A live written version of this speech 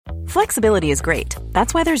Flexibility is great.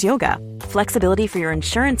 That's why there's yoga. Flexibility for your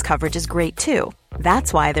insurance coverage is great too.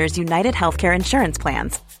 That's why there's United Healthcare Insurance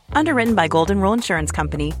Plans. Underwritten by Golden Rule Insurance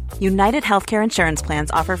Company, United Healthcare Insurance Plans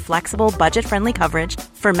offer flexible, budget-friendly coverage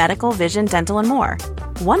for medical, vision, dental, and more.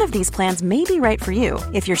 One of these plans may be right for you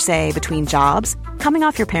if you're, say, between jobs, coming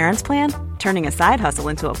off your parents' plan, turning a side hustle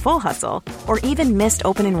into a full hustle, or even missed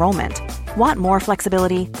open enrollment. Want more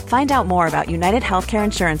flexibility? Find out more about United Healthcare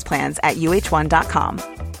Insurance Plans at uh1.com.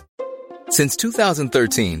 Since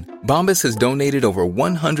 2013, Bombas has donated over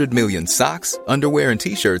 100 million socks, underwear, and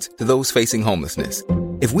T-shirts to those facing homelessness.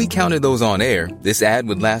 If we counted those on air, this ad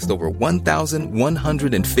would last over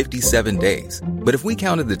 1,157 days. But if we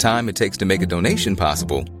counted the time it takes to make a donation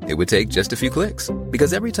possible, it would take just a few clicks.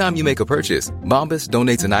 Because every time you make a purchase, Bombas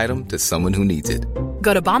donates an item to someone who needs it.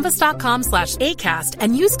 Go to bombas.com/ACAST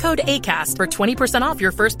and use code ACAST for 20% off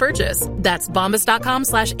your first purchase. That's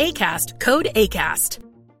bombas.com/ACAST, code ACAST.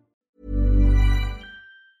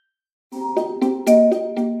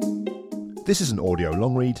 This is an audio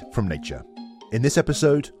long read from Nature. In this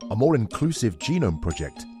episode, a more inclusive genome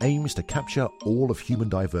project aims to capture all of human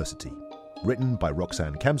diversity. Written by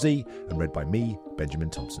Roxanne Kamsi and read by me, Benjamin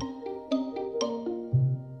Thompson.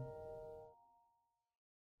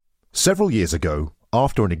 Several years ago,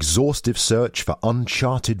 after an exhaustive search for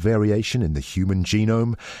uncharted variation in the human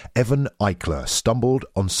genome, Evan Eichler stumbled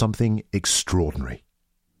on something extraordinary.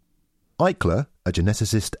 Eichler, a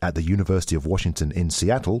geneticist at the University of Washington in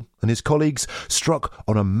Seattle, and his colleagues struck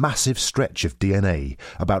on a massive stretch of DNA,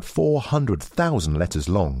 about 400,000 letters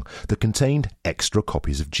long, that contained extra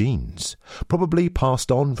copies of genes, probably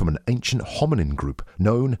passed on from an ancient hominin group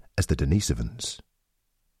known as the Denisovans.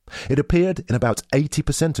 It appeared in about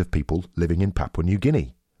 80% of people living in Papua New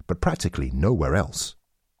Guinea, but practically nowhere else.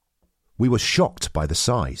 We were shocked by the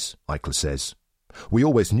size, Eichler says. We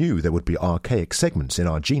always knew there would be archaic segments in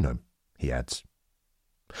our genome, he adds.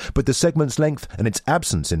 But the segment's length and its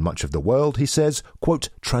absence in much of the world, he says, quote,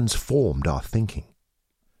 transformed our thinking.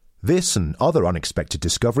 This and other unexpected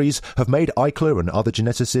discoveries have made Eichler and other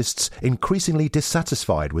geneticists increasingly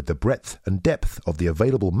dissatisfied with the breadth and depth of the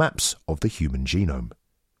available maps of the human genome.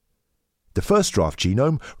 The first draft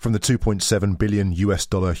genome from the $2.7 billion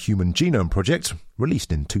Human Genome Project,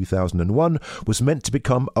 released in 2001, was meant to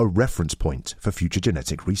become a reference point for future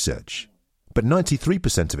genetic research. But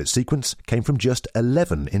 93% of its sequence came from just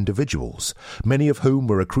 11 individuals, many of whom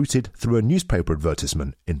were recruited through a newspaper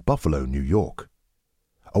advertisement in Buffalo, New York.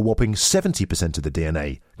 A whopping 70% of the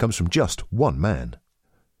DNA comes from just one man.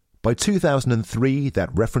 By 2003, that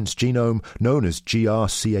reference genome, known as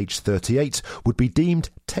GRCH38, would be deemed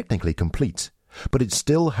technically complete, but it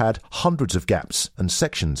still had hundreds of gaps and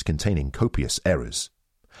sections containing copious errors.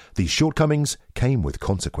 These shortcomings came with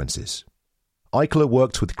consequences. Eichler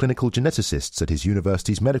worked with clinical geneticists at his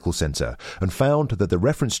university's medical center and found that the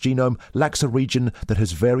reference genome lacks a region that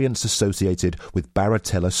has variants associated with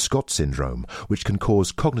Baratella-Scott syndrome, which can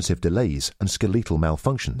cause cognitive delays and skeletal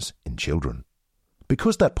malfunctions in children.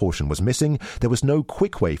 Because that portion was missing, there was no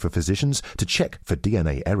quick way for physicians to check for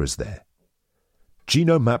DNA errors there.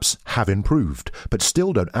 Genome maps have improved, but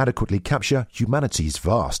still don't adequately capture humanity's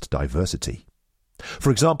vast diversity.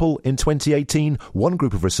 For example, in 2018, one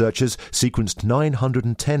group of researchers sequenced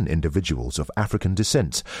 910 individuals of African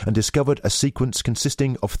descent and discovered a sequence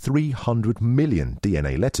consisting of 300 million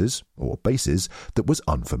DNA letters, or bases, that was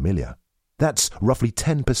unfamiliar. That's roughly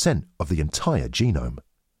 10% of the entire genome.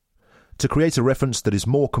 To create a reference that is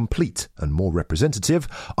more complete and more representative,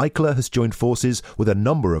 Eichler has joined forces with a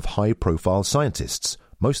number of high-profile scientists,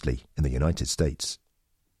 mostly in the United States.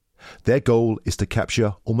 Their goal is to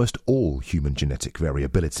capture almost all human genetic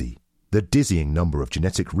variability, the dizzying number of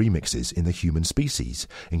genetic remixes in the human species,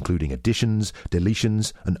 including additions,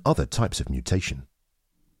 deletions, and other types of mutation.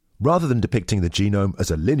 Rather than depicting the genome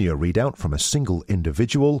as a linear readout from a single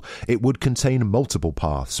individual, it would contain multiple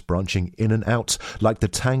paths branching in and out like the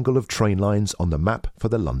tangle of train lines on the map for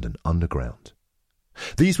the London Underground.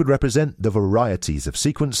 These would represent the varieties of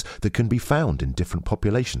sequence that can be found in different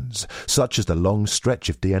populations, such as the long stretch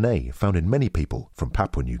of DNA found in many people from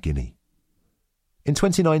Papua New Guinea. In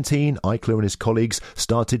 2019, Eichler and his colleagues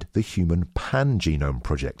started the Human Pangenome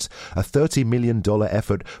Project, a $30 million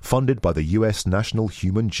effort funded by the U.S. National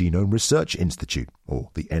Human Genome Research Institute, or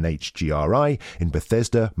the NHGRI, in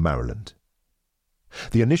Bethesda, Maryland.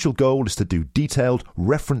 The initial goal is to do detailed,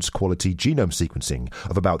 reference-quality genome sequencing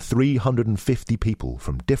of about 350 people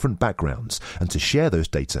from different backgrounds and to share those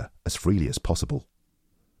data as freely as possible.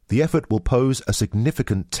 The effort will pose a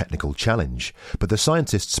significant technical challenge, but the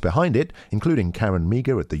scientists behind it, including Karen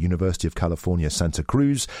Meager at the University of California, Santa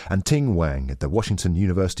Cruz, and Ting Wang at the Washington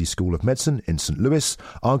University School of Medicine in St. Louis,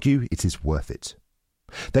 argue it is worth it.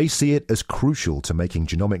 They see it as crucial to making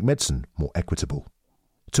genomic medicine more equitable.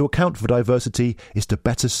 To account for diversity is to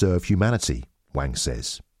better serve humanity, Wang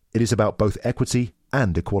says. It is about both equity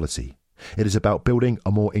and equality. It is about building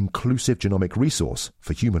a more inclusive genomic resource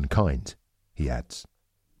for humankind, he adds.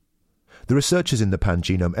 The researchers in the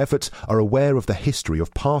Pangenome effort are aware of the history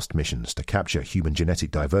of past missions to capture human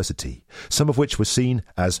genetic diversity, some of which were seen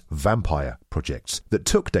as vampire projects that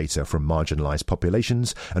took data from marginalized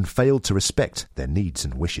populations and failed to respect their needs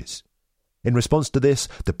and wishes. In response to this,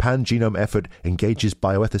 the Pangenome effort engages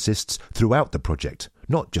bioethicists throughout the project,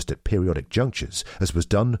 not just at periodic junctures, as was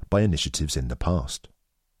done by initiatives in the past.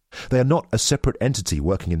 They are not a separate entity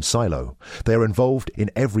working in silo. They are involved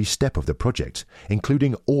in every step of the project,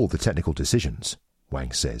 including all the technical decisions,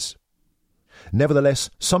 Wang says. Nevertheless,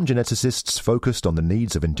 some geneticists focused on the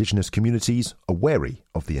needs of indigenous communities are wary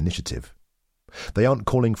of the initiative. They aren't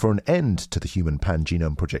calling for an end to the Human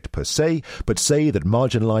Pangenome Project per se, but say that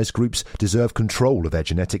marginalized groups deserve control of their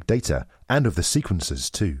genetic data and of the sequences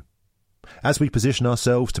too. As we position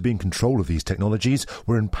ourselves to be in control of these technologies,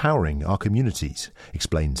 we're empowering our communities,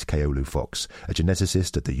 explains Keolu Fox, a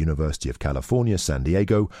geneticist at the University of California, San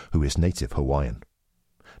Diego, who is native Hawaiian.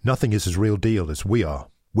 Nothing is as real deal as we are.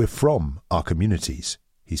 We're from our communities,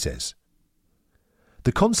 he says.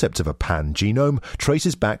 The concept of a pangenome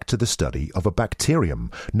traces back to the study of a bacterium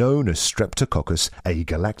known as Streptococcus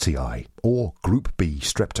agalactiae, or Group B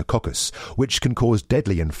Streptococcus, which can cause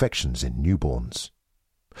deadly infections in newborns.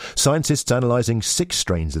 Scientists analysing 6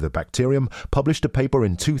 strains of the bacterium published a paper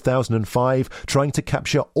in 2005 trying to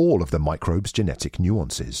capture all of the microbe's genetic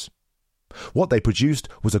nuances. What they produced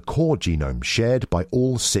was a core genome shared by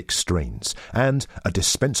all 6 strains and a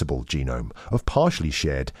dispensable genome of partially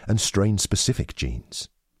shared and strain-specific genes.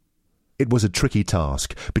 It was a tricky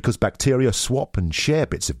task because bacteria swap and share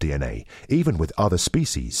bits of DNA, even with other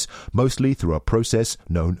species, mostly through a process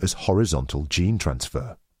known as horizontal gene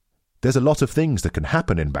transfer. There's a lot of things that can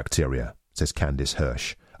happen in bacteria, says Candice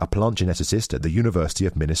Hirsch, a plant geneticist at the University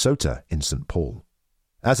of Minnesota in St. Paul.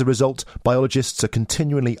 As a result, biologists are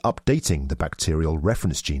continually updating the bacterial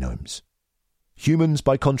reference genomes. Humans,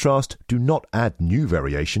 by contrast, do not add new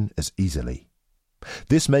variation as easily.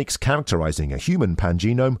 This makes characterizing a human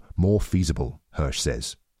pangenome more feasible, Hirsch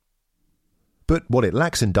says. But what it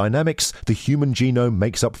lacks in dynamics, the human genome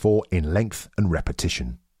makes up for in length and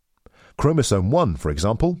repetition. Chromosome 1, for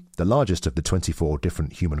example, the largest of the 24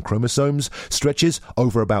 different human chromosomes, stretches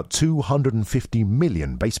over about 250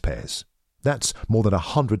 million base pairs. That's more than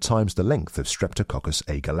 100 times the length of Streptococcus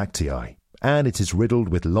agalactiae, and it is riddled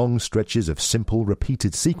with long stretches of simple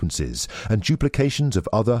repeated sequences and duplications of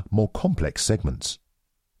other, more complex segments.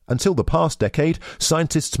 Until the past decade,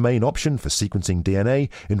 scientists' main option for sequencing DNA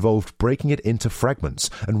involved breaking it into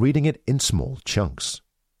fragments and reading it in small chunks.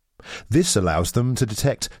 This allows them to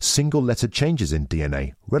detect single-letter changes in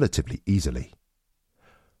DNA relatively easily.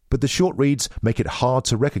 But the short reads make it hard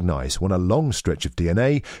to recognize when a long stretch of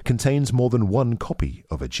DNA contains more than one copy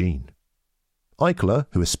of a gene. Eichler,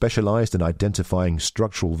 who has specialized in identifying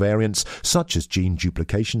structural variants such as gene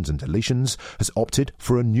duplications and deletions, has opted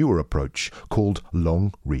for a newer approach called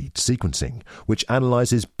long-read sequencing, which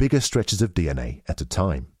analyzes bigger stretches of DNA at a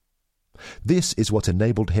time. This is what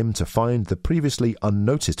enabled him to find the previously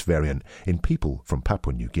unnoticed variant in people from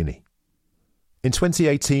Papua New Guinea. In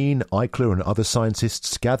 2018, Eichler and other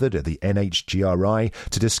scientists gathered at the NHGRI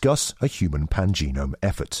to discuss a human pangenome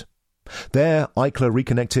effort. There, Eichler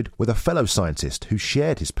reconnected with a fellow scientist who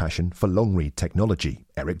shared his passion for long-read technology,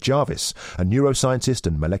 Eric Jarvis, a neuroscientist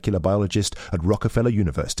and molecular biologist at Rockefeller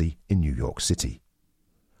University in New York City.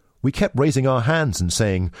 We kept raising our hands and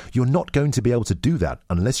saying, "You're not going to be able to do that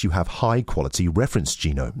unless you have high-quality reference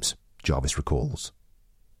genomes," Jarvis recalls.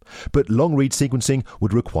 But long-read sequencing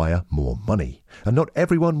would require more money, and not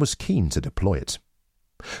everyone was keen to deploy it.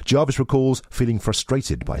 Jarvis recalls feeling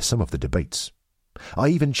frustrated by some of the debates. "I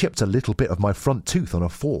even chipped a little bit of my front tooth on a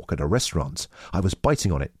fork at a restaurant. I was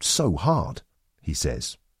biting on it so hard," he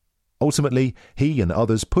says. Ultimately, he and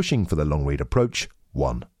others pushing for the long-read approach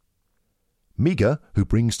won. Meager, who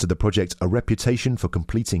brings to the project a reputation for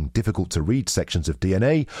completing difficult-to-read sections of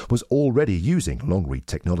DNA, was already using long-read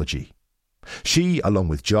technology. She, along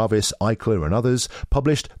with Jarvis, Eichler and others,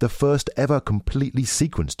 published the first ever completely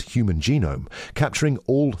sequenced human genome, capturing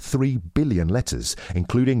all 3 billion letters,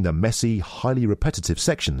 including the messy, highly repetitive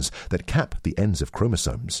sections that cap the ends of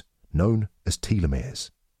chromosomes, known as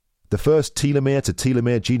telomeres. The first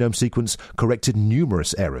telomere-to-telomere genome sequence corrected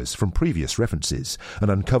numerous errors from previous references and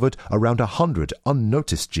uncovered around 100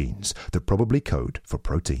 unnoticed genes that probably code for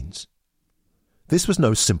proteins. This was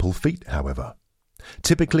no simple feat, however.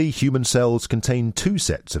 Typically, human cells contain 2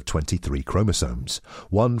 sets of 23 chromosomes,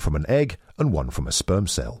 one from an egg and one from a sperm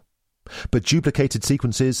cell. But duplicated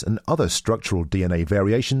sequences and other structural DNA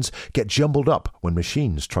variations get jumbled up when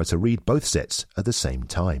machines try to read both sets at the same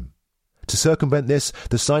time. To circumvent this,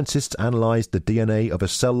 the scientists analyzed the DNA of a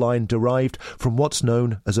cell line derived from what's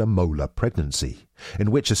known as a molar pregnancy,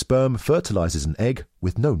 in which a sperm fertilizes an egg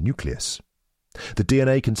with no nucleus. The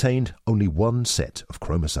DNA contained only 1 set of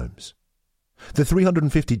chromosomes. The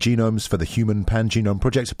 350 genomes for the Human Pangenome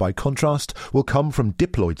Project, by contrast, will come from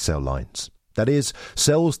diploid cell lines. That is,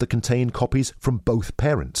 cells that contain copies from both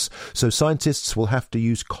parents, so scientists will have to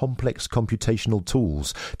use complex computational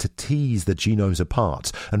tools to tease the genomes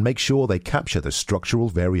apart and make sure they capture the structural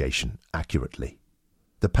variation accurately.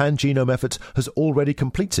 The pangenome effort has already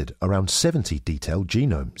completed around 70 detailed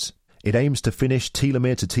genomes. It aims to finish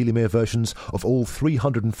telomere-to-telomere versions of all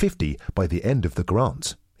 350 by the end of the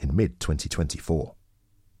grant, in mid-2024.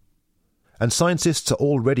 And scientists are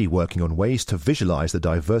already working on ways to visualize the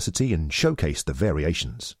diversity and showcase the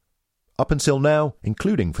variations. Up until now,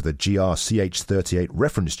 including for the GRCH38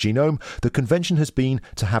 reference genome, the convention has been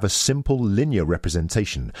to have a simple linear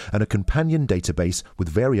representation and a companion database with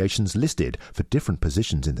variations listed for different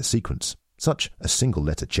positions in the sequence, such as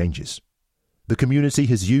single-letter changes. The community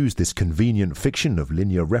has used this convenient fiction of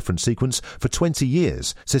linear reference sequence for 20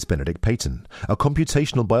 years, says Benedict Peyton, a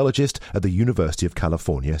computational biologist at the University of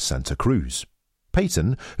California, Santa Cruz.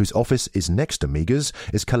 Peyton, whose office is next to Meagher's,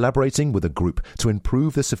 is collaborating with a group to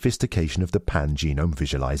improve the sophistication of the pangenome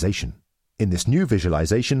visualization. In this new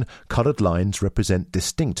visualization, colored lines represent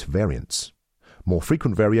distinct variants. More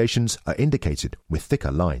frequent variations are indicated with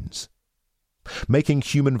thicker lines. Making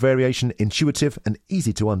human variation intuitive and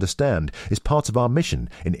easy to understand is part of our mission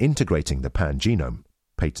in integrating the pangenome,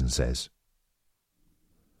 Peyton says.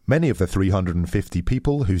 Many of the 350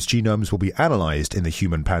 people whose genomes will be analyzed in the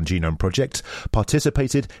Human Pangenome Project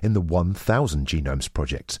participated in the 1000 Genomes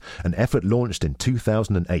Project, an effort launched in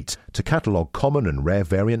 2008 to catalogue common and rare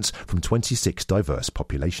variants from 26 diverse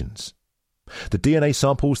populations. The DNA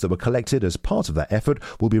samples that were collected as part of that effort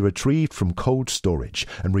will be retrieved from cold storage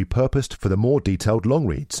and repurposed for the more detailed long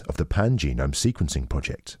reads of the Pangenome Sequencing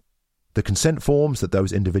Project. The consent forms that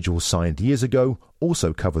those individuals signed years ago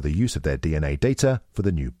also cover the use of their DNA data for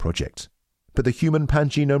the new project. But the Human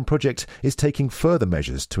Pangenome Project is taking further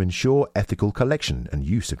measures to ensure ethical collection and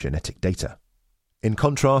use of genetic data. In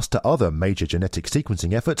contrast to other major genetic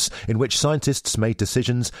sequencing efforts in which scientists made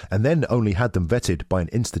decisions and then only had them vetted by an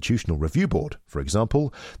institutional review board, for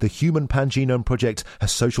example, the Human Pangenome Project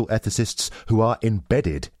has social ethicists who are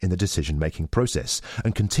embedded in the decision-making process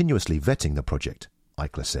and continuously vetting the project,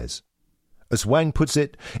 Eichler says. As Wang puts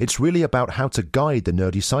it, it's really about how to guide the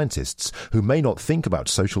nerdy scientists who may not think about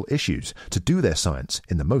social issues to do their science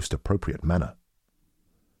in the most appropriate manner.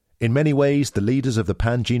 In many ways, the leaders of the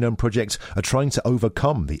Pangenome Project are trying to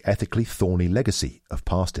overcome the ethically thorny legacy of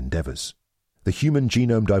past endeavours. The Human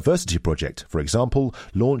Genome Diversity Project, for example,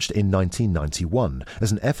 launched in 1991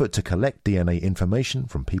 as an effort to collect DNA information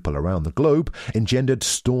from people around the globe, engendered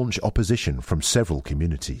staunch opposition from several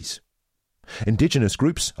communities. Indigenous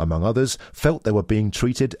groups, among others, felt they were being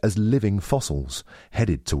treated as living fossils,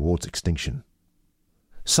 headed towards extinction.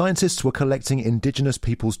 Scientists were collecting indigenous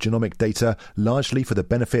peoples' genomic data largely for the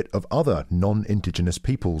benefit of other non-indigenous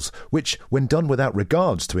peoples, which, when done without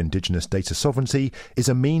regards to indigenous data sovereignty, is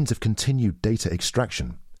a means of continued data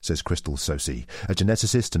extraction, says Crystal Sosi, a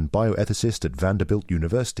geneticist and bioethicist at Vanderbilt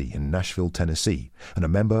University in Nashville, Tennessee, and a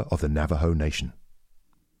member of the Navajo Nation.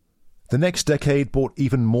 The next decade brought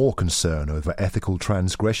even more concern over ethical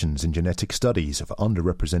transgressions in genetic studies of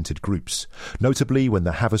underrepresented groups, notably when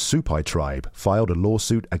the Havasupai tribe filed a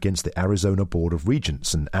lawsuit against the Arizona Board of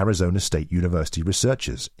Regents and Arizona State University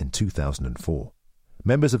researchers in 2004.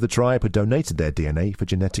 Members of the tribe had donated their DNA for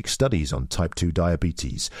genetic studies on type 2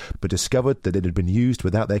 diabetes, but discovered that it had been used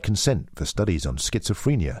without their consent for studies on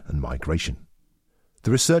schizophrenia and migration. The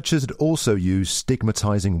researchers had also used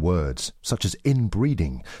stigmatizing words, such as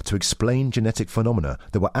inbreeding, to explain genetic phenomena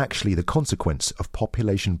that were actually the consequence of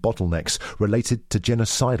population bottlenecks related to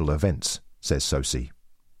genocidal events, says Sosi.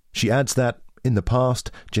 She adds that, in the past,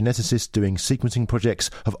 geneticists doing sequencing projects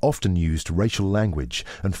have often used racial language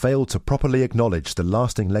and failed to properly acknowledge the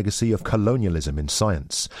lasting legacy of colonialism in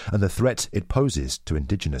science and the threat it poses to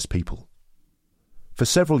indigenous people. For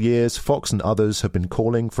several years, Fox and others have been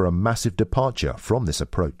calling for a massive departure from this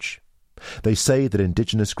approach. They say that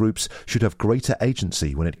indigenous groups should have greater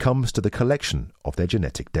agency when it comes to the collection of their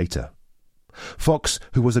genetic data. Fox,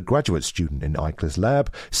 who was a graduate student in Eichler's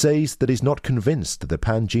lab, says that he's not convinced that the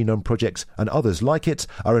Pan-Genome Project and others like it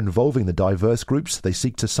are involving the diverse groups they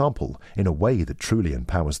seek to sample in a way that truly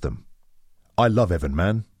empowers them. "I love Evan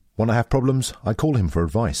Mann. When I have problems, I call him for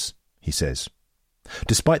advice," he says.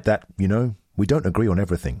 "Despite that, we don't agree on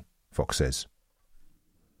everything," Fox says.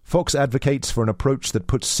 Fox advocates for an approach that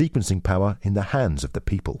puts sequencing power in the hands of the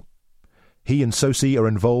people. He and SOCI are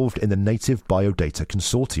involved in the Native Biodata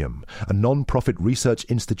Consortium, a non-profit research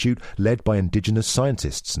institute led by indigenous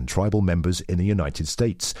scientists and tribal members in the United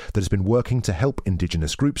States that has been working to help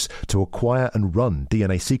indigenous groups to acquire and run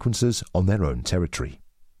DNA sequencers on their own territory.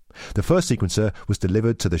 The first sequencer was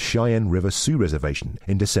delivered to the Cheyenne River Sioux Reservation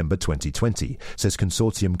in December 2020, says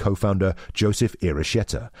consortium co-founder Joseph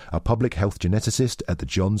Iricheta, a public health geneticist at the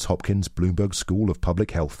Johns Hopkins Bloomberg School of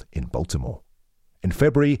Public Health in Baltimore. In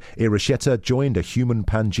February, Iricheta joined a Human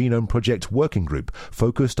Pan-Genome Project working group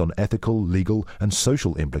focused on ethical, legal, and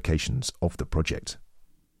social implications of the project.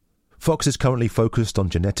 Fox is currently focused on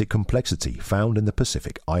genetic complexity found in the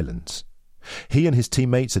Pacific Islands. He and his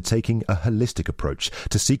teammates are taking a holistic approach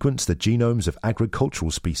to sequence the genomes of agricultural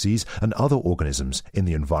species and other organisms in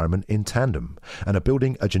the environment in tandem, and are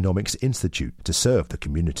building a genomics institute to serve the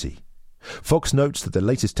community. Fox notes that the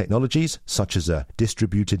latest technologies, such as a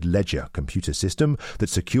distributed ledger computer system that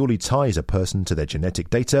securely ties a person to their genetic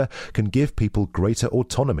data, can give people greater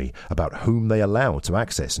autonomy about whom they allow to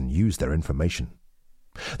access and use their information.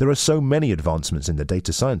 There are so many advancements in the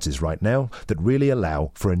data sciences right now that really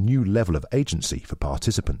allow for a new level of agency for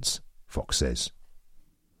participants, Fox says.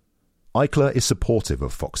 Eichler is supportive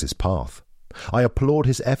of Fox's path. "I applaud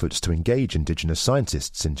his efforts to engage indigenous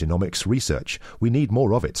scientists in genomics research. We need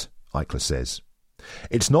more of it," Eichler says.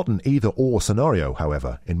 "It's not an either-or scenario,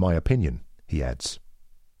 however, in my opinion," he adds.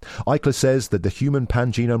 Eichler says that the Human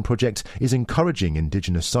Pan-Genome Project is encouraging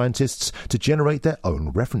indigenous scientists to generate their own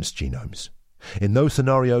reference genomes. In those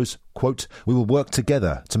scenarios, quote, "we will work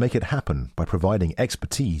together to make it happen by providing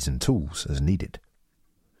expertise and tools as needed."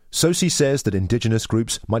 SOCI says that indigenous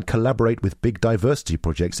groups might collaborate with big diversity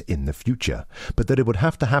projects in the future, but that it would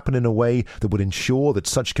have to happen in a way that would ensure that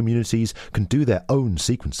such communities can do their own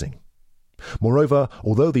sequencing. Moreover,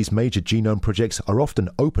 although these major genome projects are often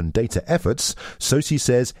open data efforts, SOCI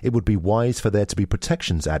says it would be wise for there to be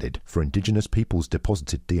protections added for indigenous peoples'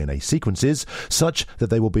 deposited DNA sequences, such that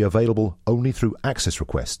they will be available only through access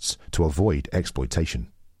requests to avoid exploitation.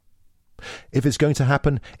 "If it's going to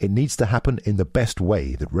happen, it needs to happen in the best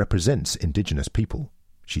way that represents indigenous people,"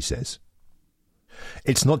 she says.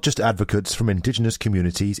 It's not just advocates from indigenous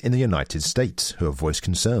communities in the United States who have voiced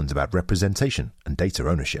concerns about representation and data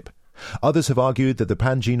ownership. Others have argued that the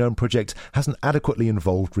Pan-Genome Project hasn't adequately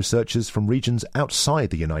involved researchers from regions outside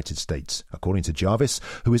the United States, according to Jarvis,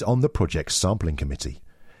 who is on the project's sampling committee.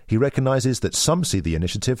 He recognises that some see the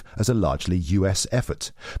initiative as a largely US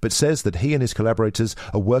effort, but says that he and his collaborators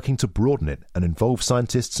are working to broaden it and involve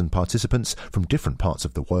scientists and participants from different parts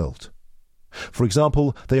of the world. For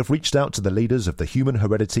example, they have reached out to the leaders of the Human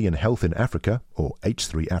Heredity and Health in Africa, or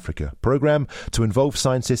H3 Africa, program to involve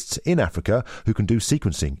scientists in Africa who can do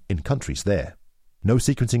sequencing in countries there. No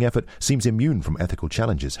sequencing effort seems immune from ethical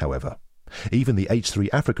challenges, however. Even the H3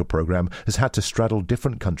 Africa program has had to straddle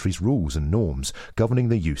different countries' rules and norms governing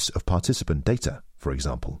the use of participant data, for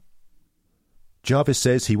example. Jarvis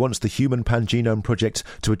says he wants the Human Pan-Genome Project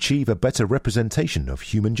to achieve a better representation of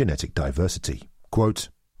human genetic diversity. Quote,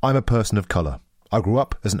 "I'm a person of colour. I grew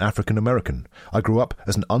up as an African American. I grew up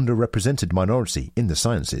as an underrepresented minority in the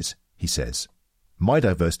sciences," he says. "My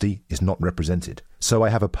diversity is not represented, so I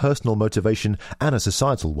have a personal motivation and a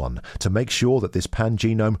societal one to make sure that this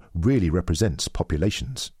pan-genome really represents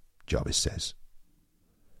populations," Jarvis says.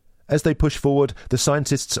 As they push forward, the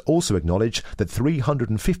scientists also acknowledge that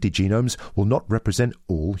 350 genomes will not represent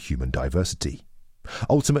all human diversity.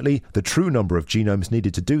 Ultimately, the true number of genomes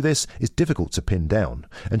needed to do this is difficult to pin down,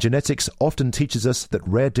 and genetics often teaches us that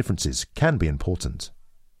rare differences can be important.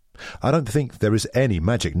 "I don't think there is any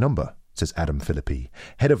magic number," says Adam Philippi,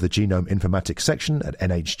 head of the Genome Informatics section at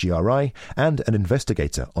NHGRI and an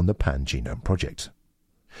investigator on the Pan-Genome Project.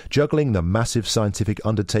 Juggling the massive scientific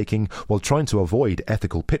undertaking while trying to avoid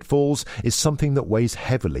ethical pitfalls is something that weighs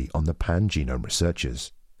heavily on the pan-genome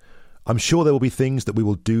researchers. "I'm sure there will be things that we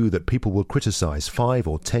will do that people will criticise 5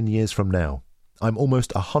 or 10 years from now. I'm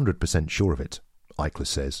almost 100% sure of it," Eichler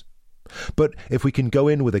says. "But if we can go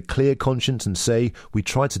in with a clear conscience and say we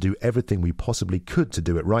tried to do everything we possibly could to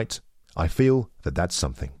do it right, I feel that that's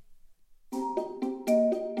something."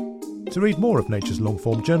 To read more of Nature's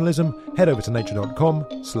long-form journalism, head over to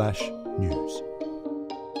nature.com/news. News.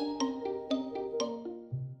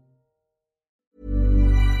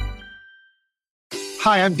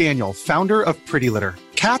 Hi, I'm Daniel, founder of Pretty Litter.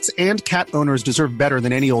 Cats and cat owners deserve better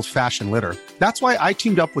than any old-fashioned litter. That's why I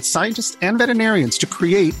teamed up with scientists and veterinarians to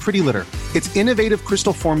create Pretty Litter. Its innovative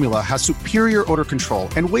crystal formula has superior odor control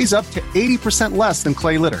and weighs up to 80% less than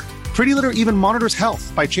clay litter. Pretty Litter even monitors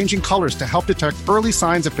health by changing colors to help detect early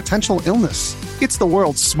signs of potential illness. It's the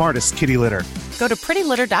world's smartest kitty litter. Go to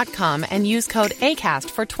prettylitter.com and use code ACAST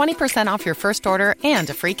for 20% off your first order and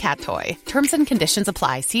a free cat toy. Terms and conditions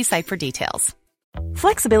apply. See site for details.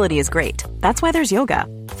 Flexibility is great. That's why there's yoga.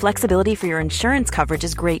 Flexibility for your insurance coverage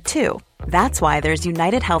is great too. That's why there's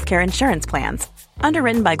United Healthcare Insurance Plans.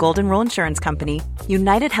 Underwritten by Golden Rule Insurance Company,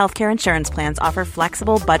 United Healthcare Insurance Plans offer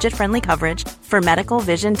flexible, budget-friendly coverage for medical,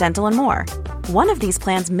 vision, dental, and more. One of these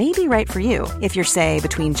plans may be right for you if you're, say,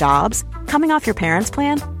 between jobs, coming off your parents'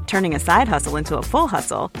 plan, turning a side hustle into a full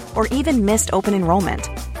hustle, or even missed open enrollment.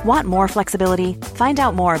 Want more flexibility? Find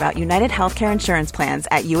out more about United Healthcare Insurance Plans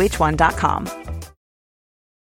at uh1.com.